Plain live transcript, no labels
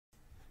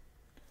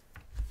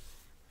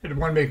I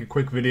want to make a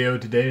quick video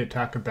today to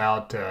talk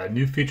about a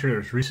new feature that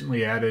was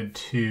recently added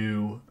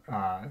to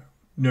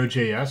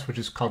Node.js, which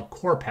is called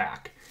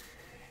Corepack.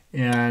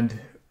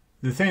 And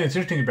the thing that's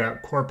interesting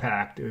about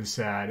Corepack is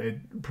that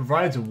it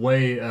provides a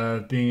way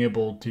of being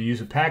able to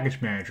use a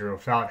package manager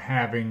without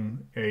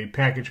having a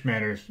package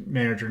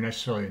manager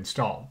necessarily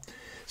installed.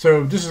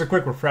 So this is a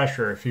quick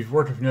refresher. If you've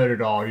worked with Node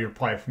at all, you're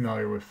probably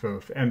familiar with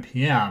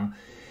NPM.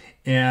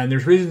 And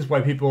there's reasons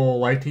why people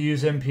like to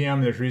use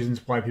NPM. There's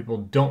reasons why people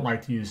don't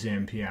like to use the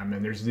NPM.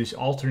 And there's these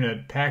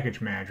alternate package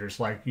managers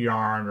like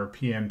Yarn or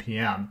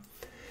PNPM.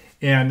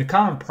 And the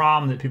common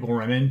problem that people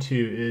run into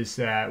is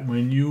that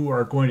when you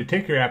are going to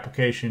take your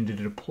application to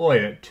deploy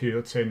it to,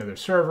 let's say, another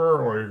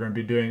server, or you're going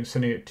to be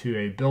sending it to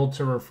a build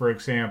server, for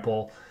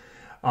example,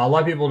 a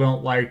lot of people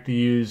don't like to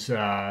use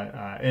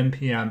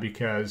NPM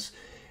because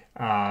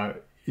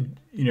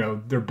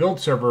their build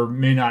server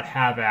may not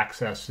have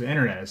access to the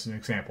internet, as an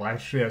example.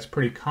 Actually, that's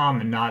pretty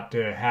common not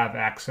to have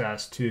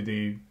access to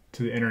the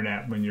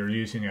internet when you're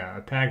using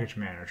a package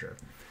manager.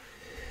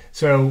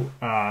 So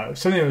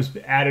something that was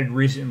added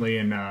recently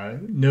in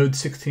Node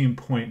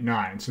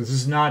 16.9. So this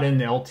is not in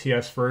the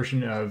LTS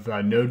version of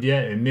Node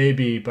yet. It may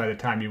be by the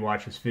time you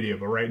watch this video,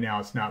 but right now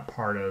it's not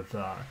part of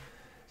the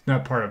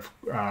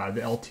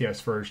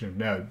LTS version of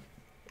Node.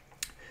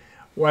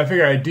 What I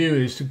figured I'd do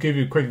is to give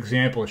you a quick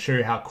example to show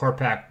you how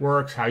Corepack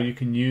works, how you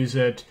can use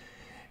it,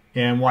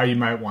 and why you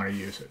might want to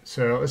use it.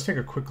 So let's take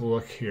a quick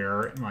look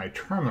here at my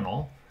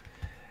terminal.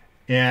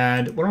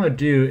 And what I'm going to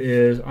do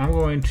is I'm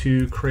going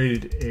to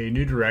create a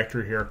new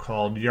directory here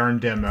called yarn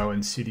demo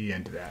and cd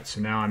into that. So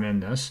now I'm in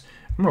this.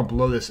 I'm going to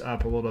blow this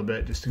up a little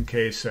bit just in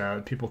case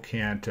people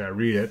can't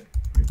read it.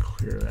 Let me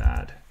clear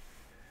that.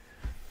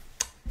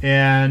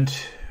 And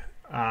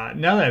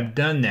now that I've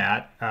done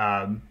that,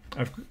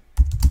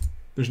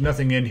 there's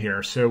nothing in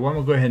here. So what I'm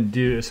going to go ahead and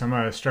do is I'm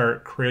going to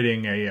start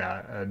creating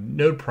a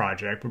Node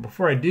project. But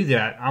before I do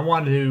that, I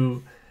want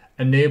to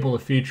enable the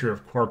feature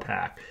of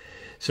Corepack.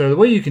 So the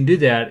way you can do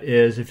that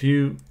is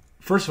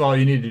first of all,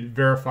 you need to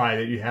verify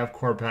that you have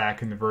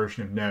Corepack in the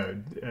version of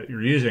Node that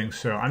you're using.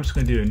 So I'm just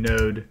going to do a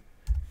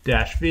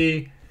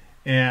node-v,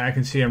 and I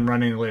can see I'm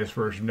running the latest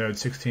version, Node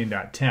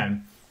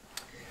 16.10.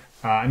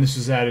 And this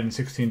was added in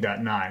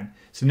 16.9.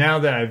 So now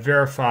that I've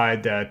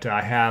verified that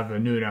I have a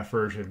new enough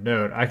version of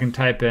Node, I can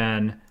type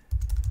in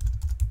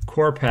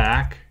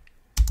Corepack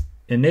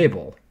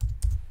enable.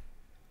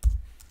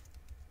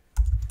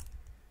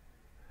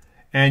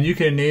 And you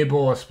can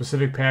enable a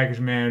specific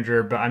package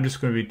manager, but I'm just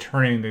going to be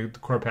turning the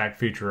Corepack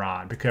feature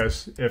on,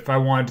 because if I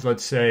want to,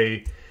 let's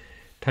say,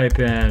 type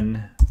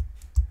in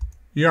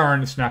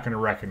Yarn, it's not going to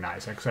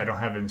recognize it because I don't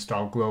have it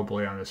installed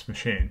globally on this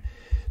machine.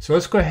 So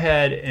let's go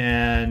ahead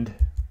and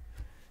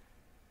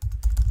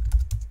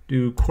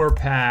do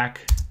Corepack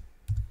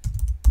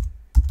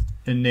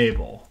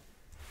enable,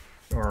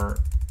 or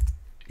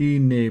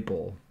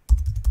enable,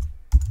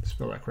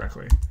 spell that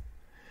correctly.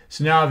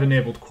 So now I've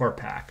enabled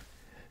Corepack.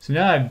 So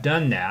now I've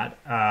done that,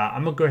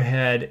 I'm going to go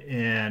ahead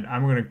and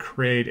I'm going to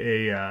create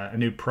a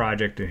new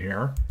project in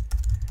here.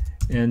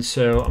 And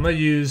so I'm going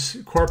to use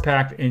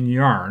Corepack in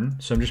Yarn.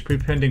 So I'm just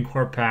prepending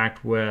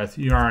Corepack with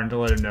Yarn to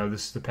let it know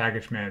this is the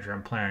package manager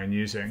I'm planning on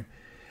using.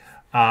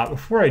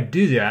 Before I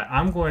do that,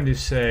 I'm going to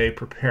say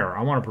prepare.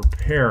 I want to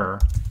prepare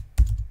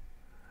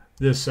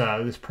this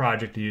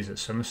project to use it.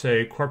 So I'm going to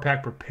say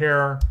Corepack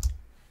prepare. I'm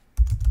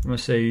going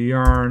to say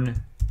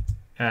yarn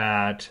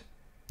at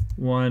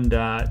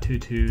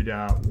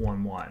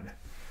 1.22.11.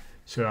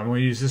 So I'm going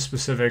to use this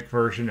specific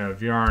version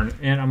of Yarn,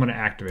 and I'm going to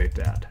activate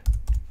that.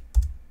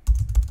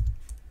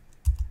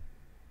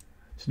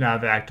 So now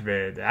I've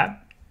activated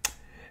that.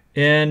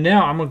 And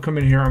now I'm going to come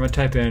in here, I'm going to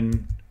type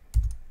in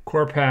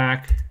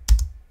Corepack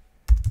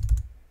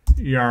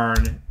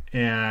Yarn,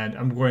 and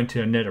I'm going to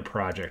init a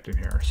project in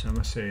here. So I'm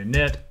going to say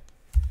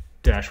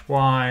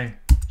init-y,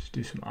 just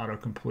do some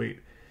autocomplete.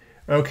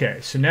 Okay,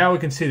 so now we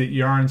can see that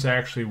Yarn's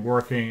actually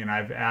working, and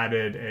I've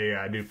added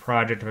a new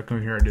project. If I come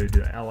here and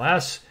do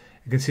ls,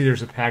 you can see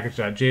there's a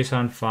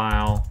package.json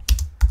file.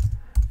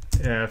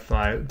 If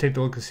I take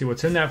a look and see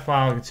what's in that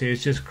file, you can see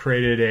it's just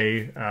created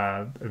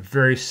a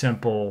very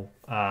simple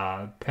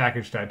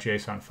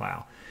package.json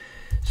file.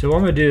 So what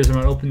I'm going to do is I'm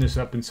going to open this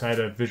up inside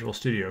of Visual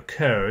Studio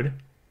Code.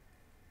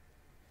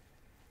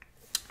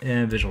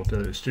 And Visual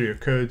Studio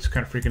Code's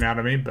kind of freaking out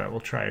on me, but we'll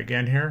try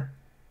again here.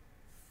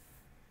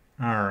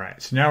 All right,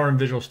 so now we're in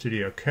Visual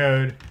Studio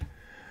Code.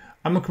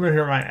 I'm going to come in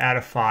here and add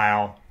a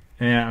file,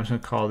 and I'm just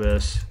going to call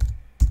this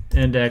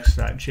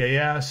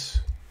index.js.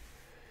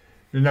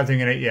 There's nothing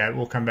in it yet.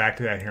 We'll come back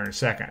to that here in a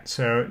second.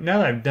 So now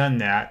that I've done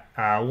that,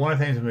 one of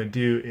the things I'm going to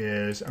do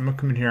is I'm going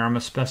to come in here, I'm going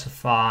to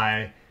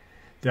specify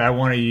that I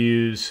want to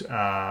use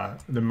the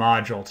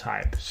module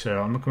type. So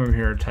I'm going to come over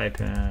here,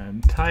 type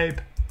in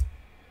type,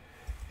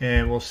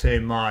 and we'll say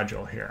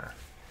module here.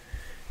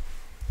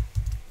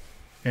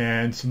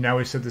 And so now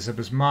we set this up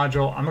as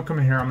module. I'm going to come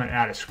in here, I'm going to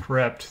add a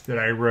script that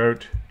I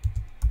wrote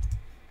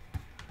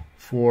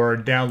for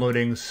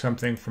downloading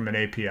something from an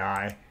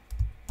API.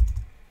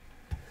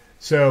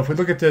 So if we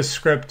look at this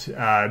script,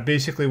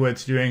 basically what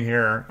it's doing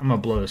here, I'm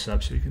going to blow this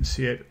up so you can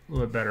see it a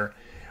little bit better.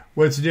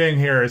 What it's doing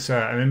here is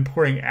I'm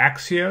importing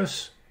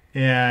Axios,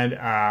 and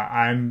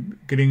I'm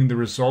getting the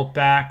result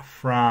back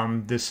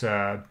from this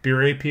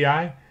beer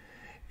API,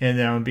 and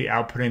then I'm going to be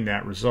outputting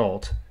that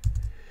result.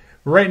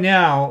 Right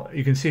now,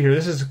 you can see here,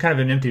 this is kind of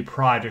an empty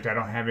project. I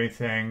don't have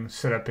anything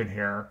set up in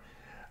here.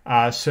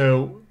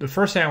 So the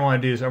first thing I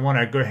want to do is I want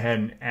to go ahead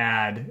and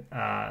add,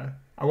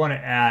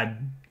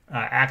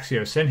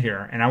 Axios in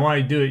here, and I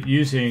want to do it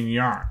using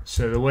Yarn.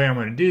 So the way I'm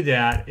going to do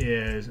that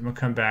is I'm going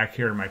to come back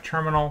here to my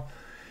terminal,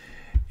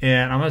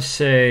 and I'm going to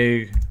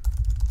say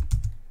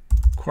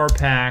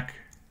Corepack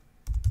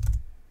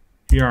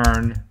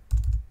Yarn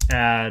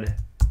add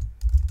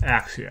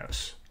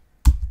Axios.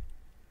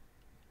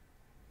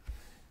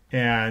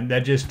 And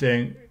that just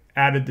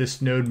added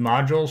this node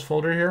modules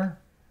folder here,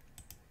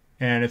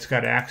 and it's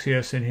got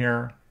Axios in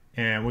here,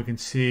 and we can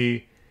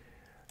see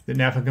that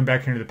now if I come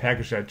back here to the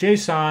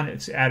package.json,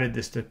 it's added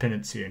this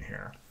dependency in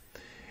here.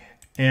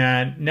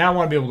 And now I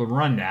want to be able to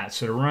run that.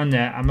 So to run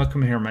that, I'm going to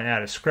come here and I'm going to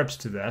add a scripts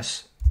to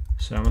this.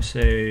 So I'm going to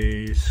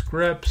say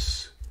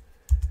scripts,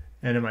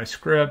 and in my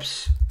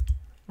scripts,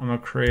 I'm going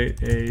to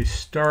create a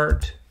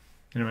start.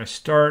 And in my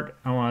start,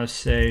 I want to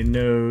say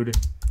node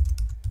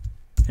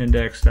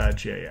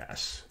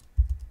index.js.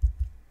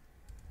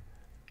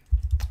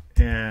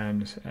 And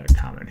just add a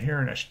comment here,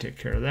 and I should take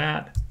care of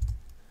that.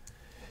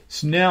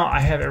 So now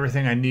I have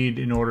everything I need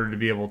in order to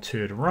be able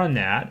to run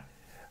that.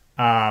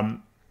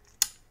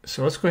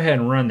 So let's go ahead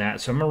and run that.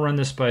 So I'm going to run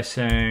this by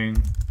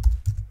saying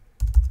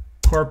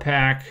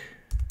Corepack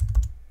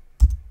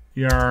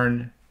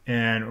Yarn,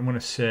 and I'm going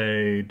to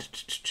say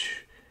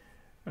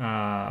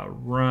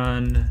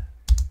run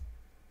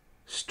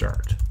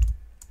start.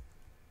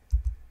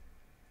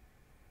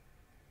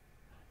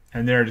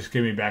 And there, just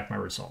give me back my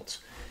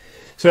results.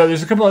 So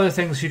there's a couple other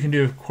things you can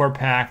do with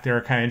Corepack that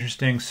are kind of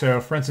interesting. So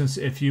for instance,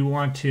 if you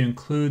want to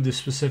include the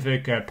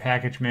specific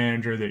package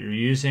manager that you're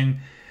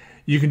using,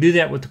 you can do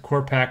that with the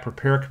Corepack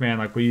prepare command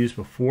like we used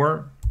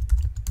before.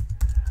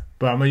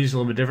 But I'm going to use it a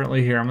little bit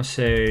differently here. I'm going to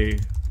say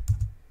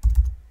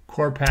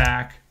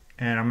Corepack,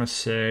 and I'm going to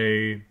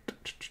say,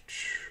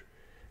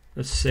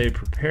 let's say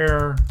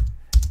prepare,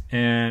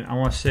 and I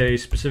want to say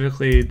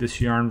specifically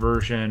this Yarn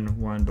version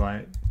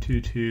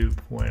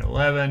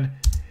 1.22.11.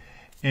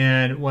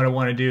 And what I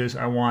want to do is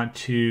I want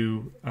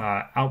to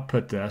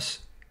output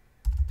this.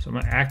 So I'm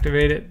going to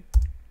activate it.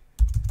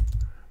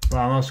 But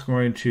I'm also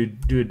going to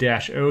do a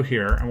 -O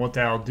here. And what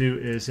that'll do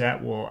is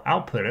that will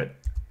output it.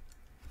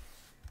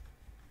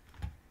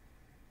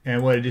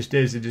 And what it just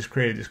did is it just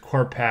created this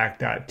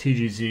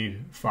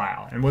corepack.tgz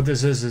file. And what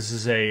this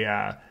is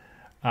a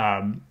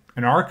an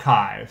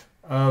archive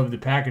of the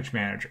package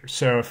manager.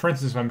 So for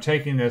instance, if I'm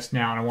taking this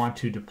now and I want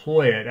to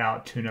deploy it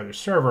out to another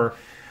server,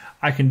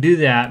 I can do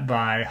that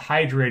by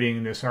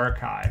hydrating this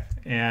archive.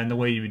 And the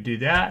way you would do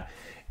that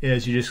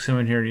is you just come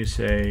in here and you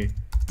say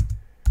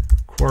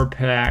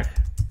Corepack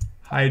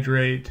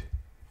hydrate,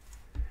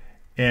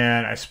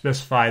 and I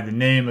specify the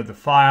name of the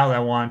file that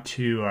I want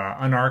to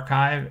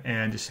unarchive,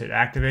 and just hit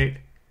activate,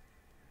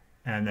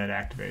 and that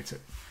activates it.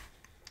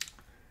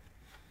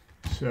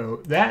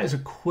 So that is a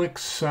quick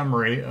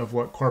summary of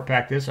what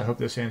Corepack is. I hope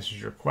this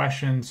answers your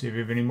questions. If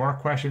you have any more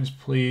questions,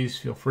 please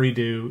feel free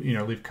to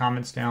leave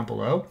comments down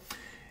below.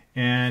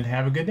 And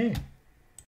have a good day.